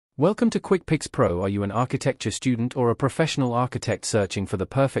Welcome to Quick Picks Pro. Are you an architecture student or a professional architect searching for the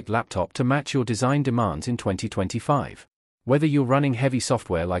perfect laptop to match your design demands in 2025? Whether you're running heavy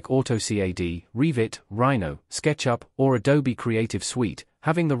software like AutoCAD, Revit, Rhino, SketchUp, or Adobe Creative Suite,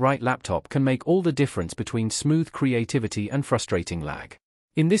 having the right laptop can make all the difference between smooth creativity and frustrating lag.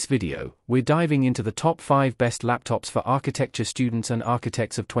 In this video, we're diving into the top 5 best laptops for architecture students and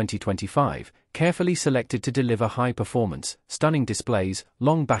architects of 2025, carefully selected to deliver high performance, stunning displays,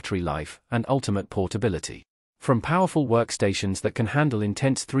 long battery life, and ultimate portability. From powerful workstations that can handle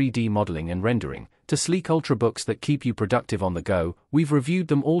intense 3D modeling and rendering, to sleek ultrabooks that keep you productive on the go, we've reviewed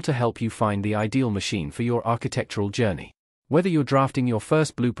them all to help you find the ideal machine for your architectural journey. Whether you're drafting your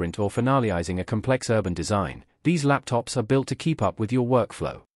first blueprint or finalizing a complex urban design, these laptops are built to keep up with your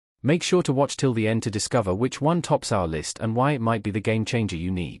workflow. Make sure to watch till the end to discover which one tops our list and why it might be the game changer you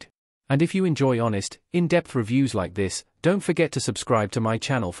need. And if you enjoy honest, in-depth reviews like this, don't forget to subscribe to my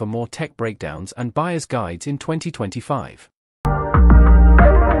channel for more tech breakdowns and buyer's guides in 2025.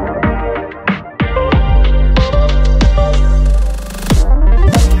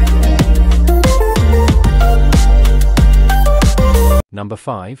 Number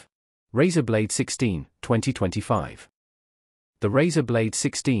 5. Razer Blade 16, 2025. The Razer Blade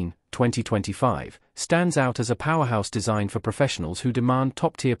 16, 2025, stands out as a powerhouse design for professionals who demand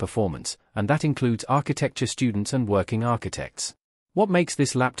top-tier performance, and that includes architecture students and working architects. What makes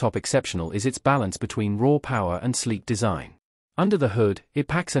this laptop exceptional is its balance between raw power and sleek design. Under the hood, it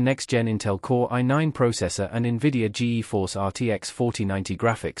packs a next-gen Intel Core i9 processor and NVIDIA GeForce RTX 4090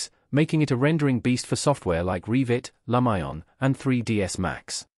 graphics, making it a rendering beast for software like Revit, Lumion, and 3ds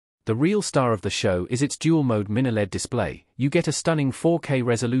Max. The real star of the show is its dual-mode mini-LED display. You get a stunning 4K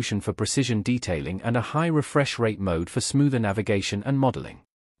resolution for precision detailing and a high refresh rate mode for smoother navigation and modeling.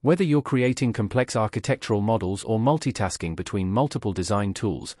 Whether you're creating complex architectural models or multitasking between multiple design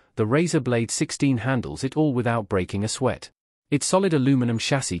tools, the Razer Blade 16 handles it all without breaking a sweat. Its solid aluminum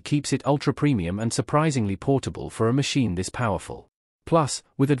chassis keeps it ultra-premium and surprisingly portable for a machine this powerful. Plus,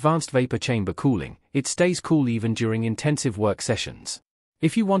 with advanced vapor chamber cooling, it stays cool even during intensive work sessions.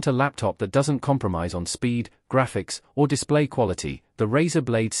 If you want a laptop that doesn't compromise on speed, graphics, or display quality, the Razer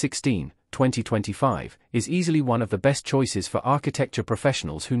Blade 16, 2025, is easily one of the best choices for architecture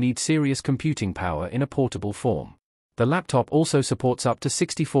professionals who need serious computing power in a portable form. The laptop also supports up to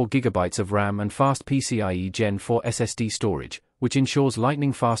 64GB of RAM and fast PCIe Gen 4 SSD storage, which ensures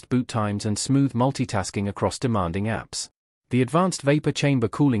lightning-fast boot times and smooth multitasking across demanding apps. The advanced vapor chamber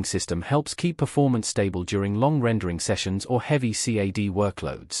cooling system helps keep performance stable during long rendering sessions or heavy CAD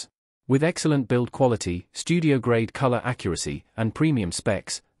workloads. With excellent build quality, studio-grade color accuracy, and premium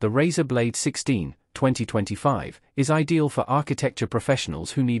specs, the Razer Blade 16, 2025, is ideal for architecture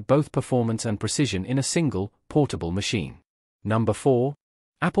professionals who need both performance and precision in a single, portable machine. Number 4.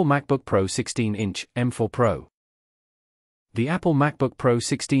 Apple MacBook Pro 16-inch, M4 Pro. The Apple MacBook Pro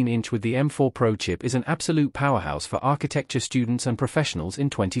 16-inch with the M4 Pro chip is an absolute powerhouse for architecture students and professionals in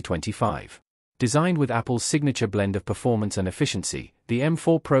 2025. Designed with Apple's signature blend of performance and efficiency, the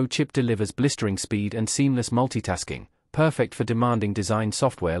M4 Pro chip delivers blistering speed and seamless multitasking, perfect for demanding design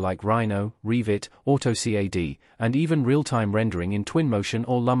software like Rhino, Revit, AutoCAD, and even real-time rendering in Twinmotion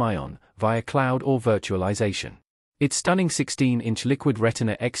or Lumion, via cloud or virtualization. Its stunning 16-inch Liquid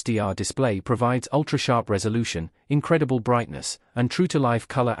Retina XDR display provides ultra-sharp resolution, incredible brightness, and true-to-life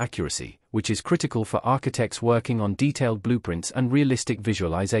color accuracy, which is critical for architects working on detailed blueprints and realistic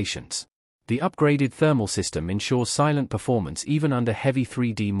visualizations. The upgraded thermal system ensures silent performance even under heavy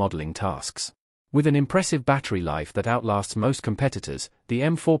 3D modeling tasks. With an impressive battery life that outlasts most competitors, the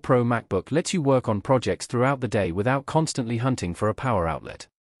M4 Pro MacBook lets you work on projects throughout the day without constantly hunting for a power outlet.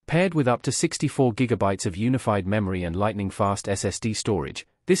 Paired with up to 64GB of unified memory and lightning-fast SSD storage,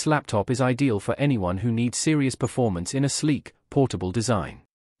 this laptop is ideal for anyone who needs serious performance in a sleek, portable design.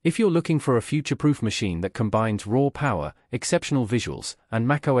 If you're looking for a future-proof machine that combines raw power, exceptional visuals, and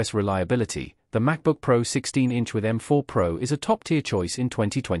macOS reliability, the MacBook Pro 16-inch with M4 Pro is a top-tier choice in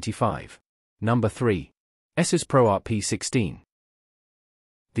 2025. Number 3. ASUS Pro RP16.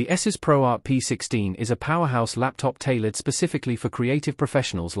 The ASUS Pro RP16 is a powerhouse laptop tailored specifically for creative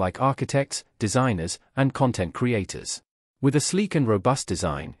professionals like architects, designers, and content creators. With a sleek and robust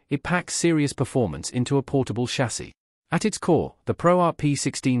design, it packs serious performance into a portable chassis. At its core, the Pro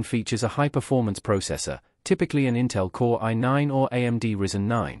RP16 features a high-performance processor, typically an Intel Core i9 or AMD Ryzen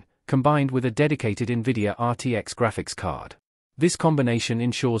 9, combined with a dedicated NVIDIA RTX graphics card. This combination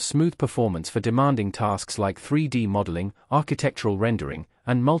ensures smooth performance for demanding tasks like 3D modeling, architectural rendering,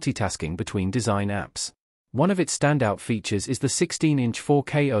 and multitasking between design apps. One of its standout features is the 16-inch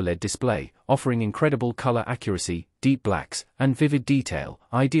 4K OLED display, offering incredible color accuracy, deep blacks, and vivid detail,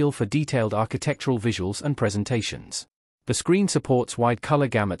 ideal for detailed architectural visuals and presentations. The screen supports wide color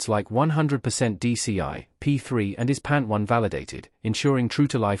gamuts like 100% DCI, P3 and is Pant1 validated, ensuring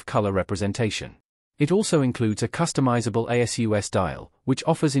true-to-life color representation. It also includes a customizable ASUS dial, which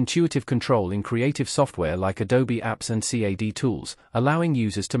offers intuitive control in creative software like Adobe Apps and CAD tools, allowing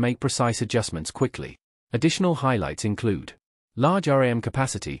users to make precise adjustments quickly. Additional highlights include large RAM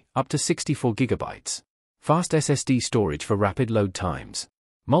capacity, up to 64 GB, fast SSD storage for rapid load times,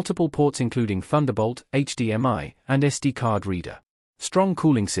 multiple ports including Thunderbolt, HDMI, and SD card reader, strong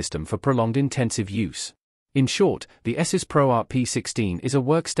cooling system for prolonged intensive use. In short, the ASUS Pro RP16 is a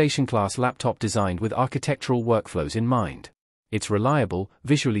workstation-class laptop designed with architectural workflows in mind. It's reliable,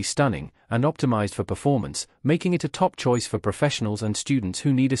 visually stunning, and optimized for performance, making it a top choice for professionals and students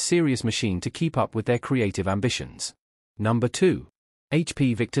who need a serious machine to keep up with their creative ambitions. Number 2.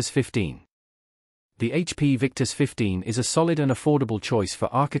 HP Victus 15. The HP Victus 15 is a solid and affordable choice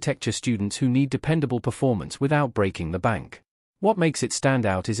for architecture students who need dependable performance without breaking the bank. What makes it stand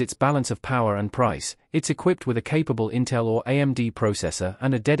out is its balance of power and price. It's equipped with a capable Intel or AMD processor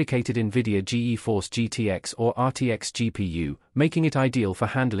and a dedicated NVIDIA GeForce GTX or RTX GPU, making it ideal for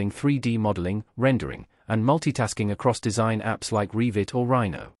handling 3D modeling, rendering, and multitasking across design apps like Revit or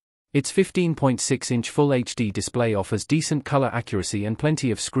Rhino. Its 15.6-inch Full HD display offers decent color accuracy and plenty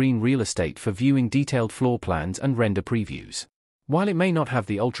of screen real estate for viewing detailed floor plans and render previews. While it may not have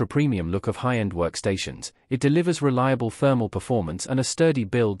the ultra-premium look of high-end workstations, it delivers reliable thermal performance and a sturdy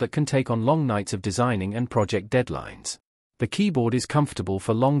build that can take on long nights of designing and project deadlines. The keyboard is comfortable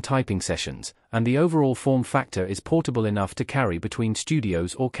for long typing sessions, and the overall form factor is portable enough to carry between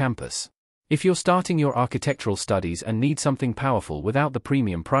studios or campus. If you're starting your architectural studies and need something powerful without the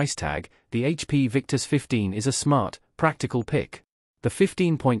premium price tag, the HP Victus 15 is a smart, practical pick. The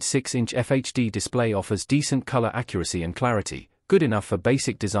 15.6-inch FHD display offers decent color accuracy and clarity, good enough for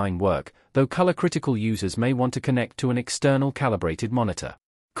basic design work, though color-critical users may want to connect to an external calibrated monitor.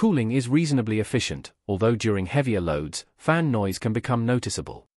 Cooling is reasonably efficient, although during heavier loads, fan noise can become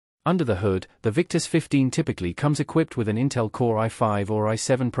noticeable. Under the hood, the Victus 15 typically comes equipped with an Intel Core i5 or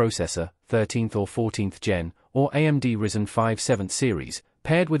i7 processor, 13th or 14th Gen, or AMD Ryzen 5 7th series,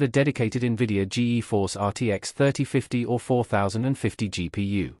 paired with a dedicated NVIDIA GeForce RTX 3050 or 4050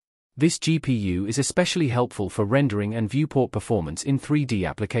 GPU. This GPU is especially helpful for rendering and viewport performance in 3D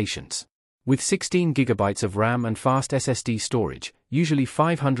applications. With 16 GB of RAM and fast SSD storage, usually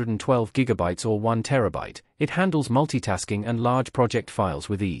 512 GB or 1 TB, it handles multitasking and large project files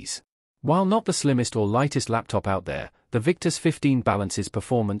with ease. While not the slimmest or lightest laptop out there, the Victus 15 balances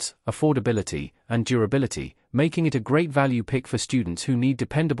performance, affordability, and durability, making it a great value pick for students who need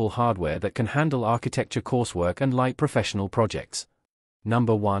dependable hardware that can handle architecture coursework and light professional projects.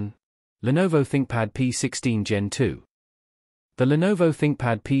 Number 1. Lenovo ThinkPad P16 Gen 2. The Lenovo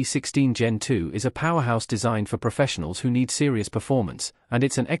ThinkPad P16 Gen 2 is a powerhouse designed for professionals who need serious performance, and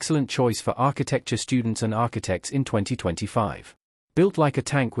it's an excellent choice for architecture students and architects in 2025. Built like a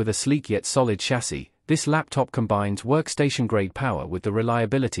tank with a sleek yet solid chassis, this laptop combines workstation-grade power with the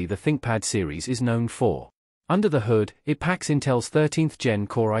reliability the ThinkPad series is known for. Under the hood, it packs Intel's 13th Gen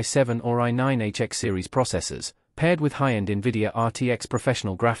Core i7 or i9HX series processors, paired with high-end NVIDIA RTX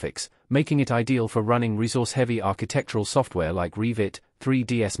professional graphics, making it ideal for running resource-heavy architectural software like Revit,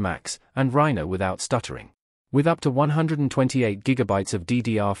 3ds Max, and Rhino without stuttering. With up to 128 GB of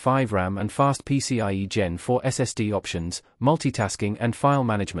DDR5 RAM and fast PCIe Gen 4 SSD options, multitasking and file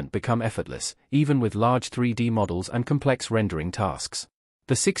management become effortless, even with large 3D models and complex rendering tasks.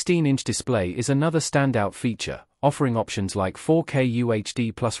 The 16-inch display is another standout feature, offering options like 4K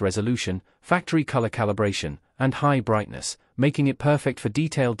UHD plus resolution, factory color calibration, and high brightness, making it perfect for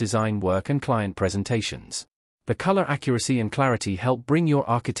detailed design work and client presentations. The color accuracy and clarity help bring your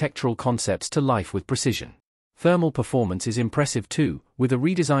architectural concepts to life with precision. Thermal performance is impressive too, with a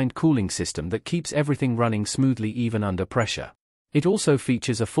redesigned cooling system that keeps everything running smoothly even under pressure. It also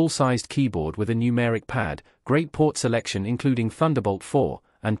features a full-sized keyboard with a numeric pad, great port selection including Thunderbolt 4,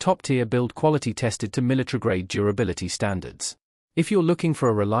 and top-tier build quality tested to military-grade durability standards. If you're looking for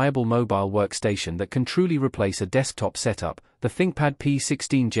a reliable mobile workstation that can truly replace a desktop setup, the ThinkPad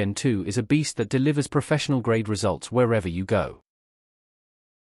P16 Gen 2 is a beast that delivers professional-grade results wherever you go.